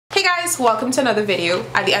Hey guys, welcome to another video.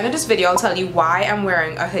 At the end of this video, I'll tell you why I'm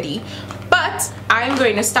wearing a hoodie, but I'm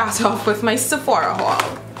going to start off with my Sephora haul.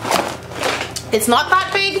 It's not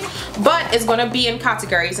that big, but it's gonna be in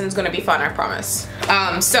categories and it's gonna be fun, I promise.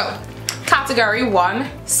 So category 1,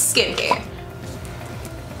 skincare.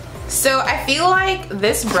 So I feel like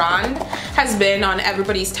this brand has been on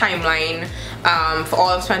everybody's timeline for all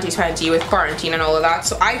of 2020 with quarantine and all of that.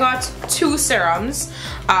 So I got 2 serums.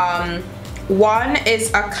 One is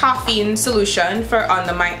a caffeine solution for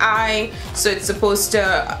under my eye, so it's supposed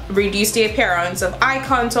to reduce the appearance of eye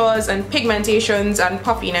contours and pigmentations and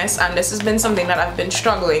puffiness, and this has been something that I've been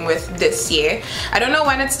struggling with this year. I don't know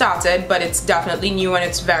when it started, but it's definitely new and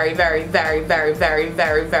it's very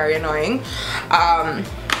annoying.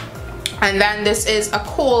 And then this is a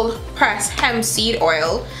cold pressed hemp seed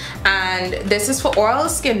oil, and this is for oil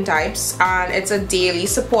skin types, and it's a daily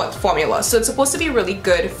support formula, so it's supposed to be really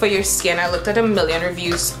good for your skin. I looked at a million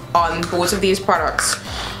reviews on both of these products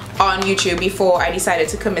on YouTube before I decided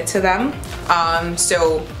to commit to them.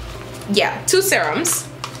 So yeah, 2 serums.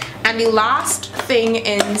 And the last thing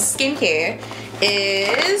in skincare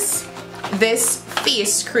is this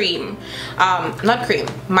face cream, not cream,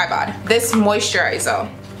 my bad, this moisturizer.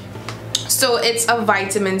 So it's a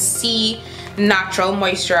vitamin C natural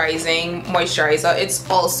moisturizer. It's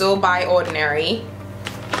also by Ordinary.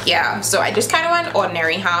 Yeah, so I just kind of went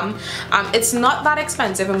Ordinary ham. It's not that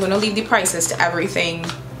expensive. I'm gonna leave the prices to everything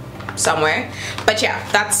somewhere, but yeah,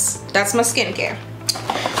 that's my skincare.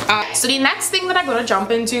 So the next thing that I'm gonna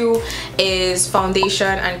jump into is foundation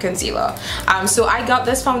and concealer. So I got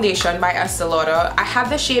this foundation by Estée Lauder. I had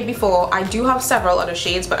this shade before. I do have several other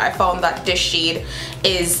shades, but I found that this shade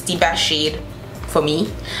is the best shade for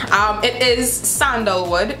me. It is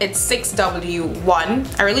Sandalwood. It's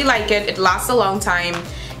 6W1. I really like it. It lasts a long time.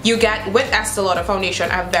 You get, with Estée Lauder foundation,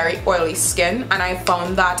 I have very oily skin, and I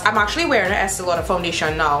found that I'm actually wearing an Estée Lauder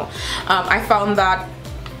foundation now. I found that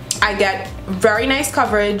I get very nice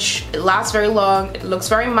coverage, it lasts very long, it looks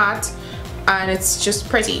very matte, and it's just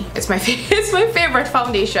pretty. It's my favorite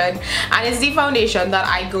foundation, and it's the foundation that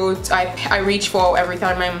I reach for every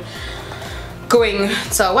time I'm going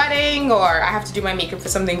to a wedding or I have to do my makeup for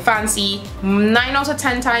something fancy. 9 out of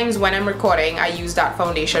 10 times when I'm recording I use that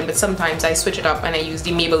foundation, but sometimes I switch it up and I use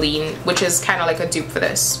the Maybelline, which is kind of like a dupe for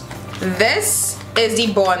this. This is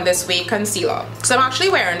the Born This Way concealer. So I'm actually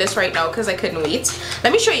wearing this right now because I couldn't wait.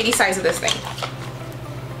 Let me show you the size of this thing.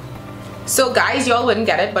 So guys, y'all wouldn't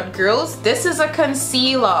get it, but girls, this is a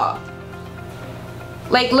concealer.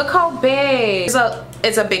 Like, look how big.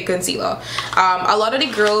 It's a big concealer. A lot of the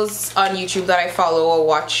girls on YouTube that I follow or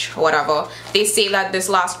watch or whatever, they say that this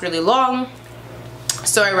lasts really long.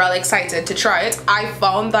 So I'm really excited to try it. I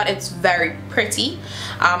found that it's very pretty.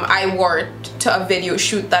 I wore it to a video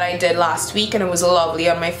shoot that I did last week and it was lovely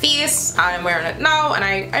on my face, and I'm wearing it now and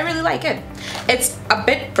I really like it. It's a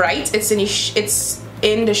bit bright. It's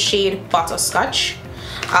in the shade Butterscotch.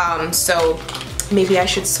 So maybe I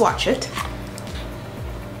should swatch it.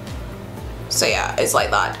 So yeah, it's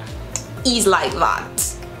like that. It's like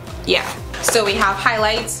that. Yeah. So we have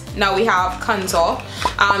highlights, now we have contour.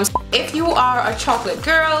 If you are a chocolate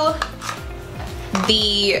girl,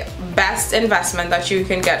 the best investment that you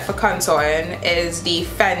can get for contouring is the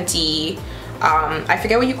FENTY, I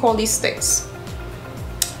forget what you call these sticks.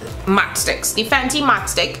 Matte sticks. The FENTY matte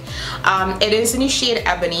stick. It is in the shade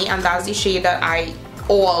Ebony, and that's the shade that I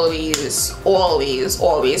always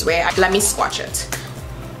wear. Let me swatch it.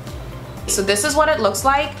 So this is what it looks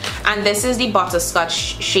like, and this is the Butterscotch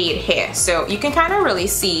shade here. So you can kind of really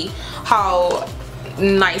see how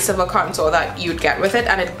nice of a contour that you'd get with it,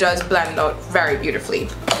 and it does blend out very beautifully.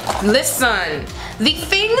 Listen, the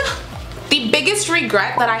biggest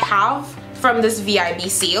regret that I have from this VIB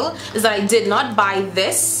sale is that I did not buy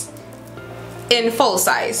this in full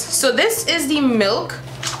size. So this is the Milk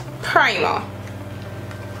Primer,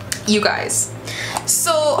 you guys.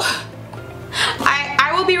 So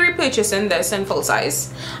I will be repurchasing this in full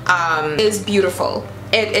size. It is beautiful.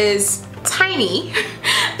 It is tiny,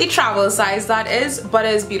 the travel size that is, but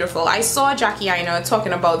it is beautiful. I saw Jackie Aina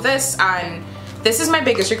talking about this, and this is my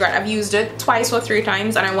biggest regret. I've used it twice or 3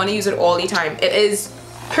 times and I want to use it all the time. It is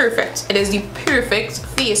perfect. It is the perfect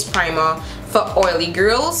face primer for oily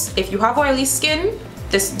girls. If you have oily skin,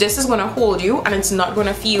 this is going to hold you, and it's not going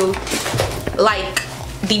to feel like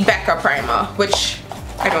the Becca primer, which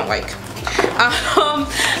I don't like.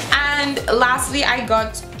 And lastly, I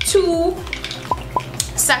got 2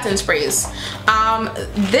 setting sprays.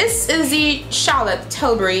 This is the Charlotte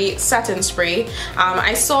Tilbury setting spray.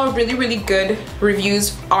 I saw really good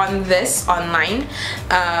reviews on this online.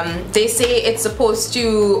 They say it's supposed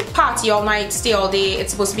to party all night, stay all day.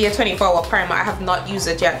 It's supposed to be a 24-hour primer. I have not used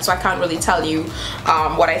it yet, so I can't really tell you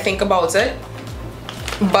what I think about it,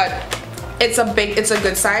 but it's a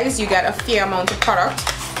good size. You get a fair amount of product.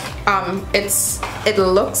 It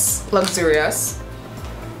looks luxurious.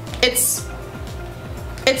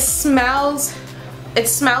 It smells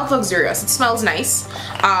luxurious. It smells nice.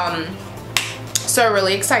 So I'm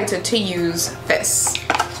really excited to use this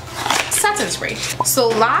setting spray. So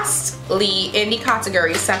lastly in the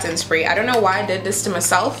category setting spray, I don't know why I did this to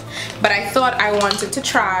myself, but I thought I wanted to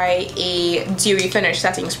try a dewy finish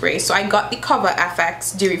setting spray. So I got the Cover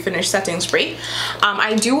FX dewy finish setting spray.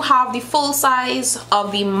 I do have the full size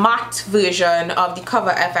of the matte version of the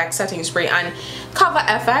Cover FX setting spray, and Cover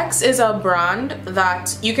FX is a brand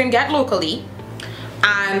that you can get locally,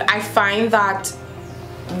 and I find that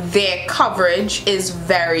their coverage is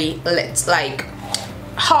very lit. Like,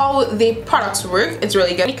 how the products work, it's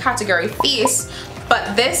really good. Category face,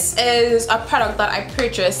 but this is a product that I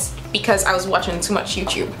purchased because I was watching too much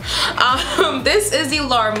YouTube. This is the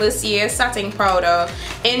Laurent Mercier setting powder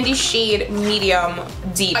in the shade medium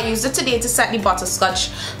deep. I used it today to set the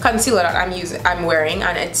butterscotch concealer that I'm wearing,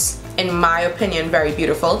 and it's, in my opinion, very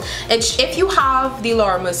beautiful. If you have the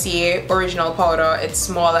Laurent Mercier original powder, it's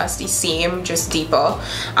more or less the same, just deeper,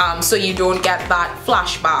 so you don't get that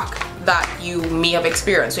flashback that you may have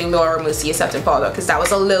experienced with Laurent Mercier setting powder, because that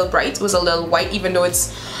was a little bright, it was a little white, even though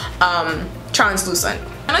it's translucent.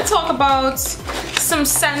 I'm gonna talk about some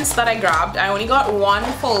scents that I grabbed. I only got one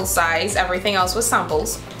full size, everything else was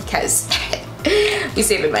samples, because we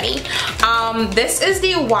saving money. This is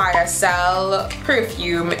the YSL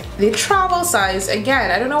perfume, the travel size. Again,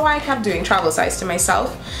 I don't know why I kept doing travel size to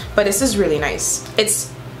myself, but this is really nice.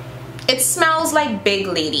 It smells like Big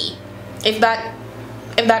Lady, if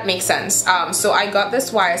that makes sense. So I got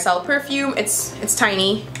this YSL perfume. It's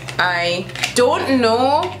tiny. I don't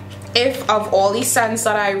know if of all these scents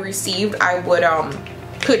that I received I would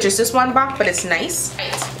purchase this one back, but it's nice.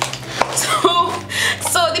 Right.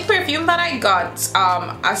 So the perfume that I got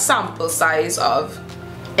a sample size of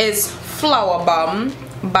is Flower Bomb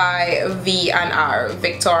by V&R,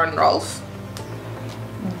 Victor and Rolf.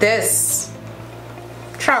 This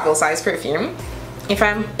travel size perfume, if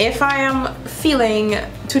I am feeling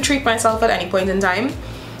to treat myself at any point in time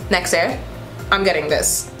next year, I'm getting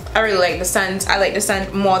this. I really like the scent. I like the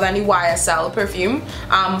scent more than the YSL perfume,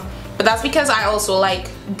 but that's because I also like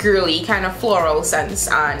girly kind of floral scents,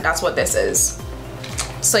 and that's what this is.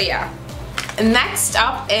 So yeah. Next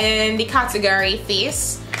up in the category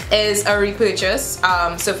face is a repurchase.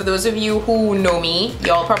 So for those of you who know me,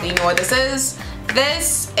 y'all probably know what this is.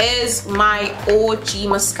 This is my OG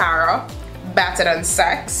mascara, Better Than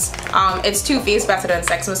Sex. It's Too Faced Better Than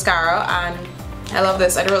Sex mascara, and I love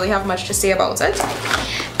this. I don't really have much to say about it.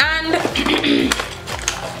 And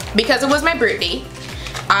because it was my birthday,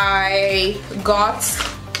 I got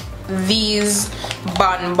these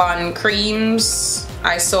bun creams.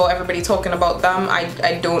 I saw everybody talking about them.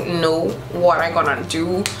 I don't know what I'm gonna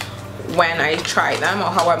do when I try them or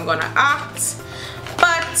how I'm gonna act,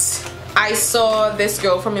 but I saw this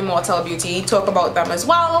girl from Immortal Beauty talk about them as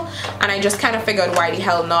well, and I just kind of figured, why the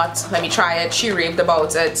hell not? Let me try it. She raved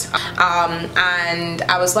about it, and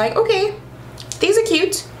I was like, okay, these are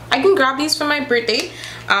cute. I can grab these for my birthday.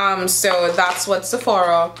 So that's what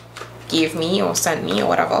Sephora gave me or sent me or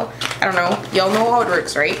whatever. I don't know. Y'all know how it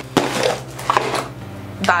works, right?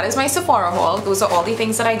 That is my Sephora haul. Those are all the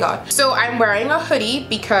things that I got. So I'm wearing a hoodie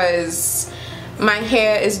because my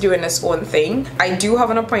hair is doing its own thing. I do have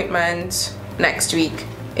an appointment next week.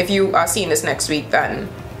 If you are seeing this next week, then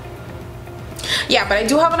yeah, but I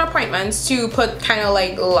do have an appointment to put kind of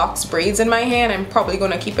like locks braids in my hair, and I'm probably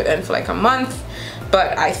gonna keep it in for like a month,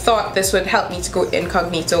 but I thought this would help me to go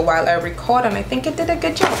incognito while I record, and I think it did a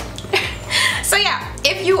good job. So yeah,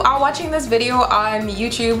 if you are watching this video on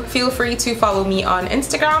YouTube, feel free to follow me on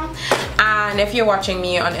Instagram, and if you're watching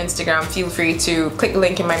me on Instagram, feel free to click the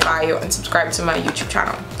link in my bio and subscribe to my YouTube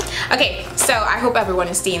channel. Okay, so I hope everyone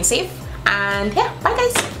is staying safe, and yeah, bye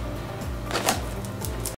guys.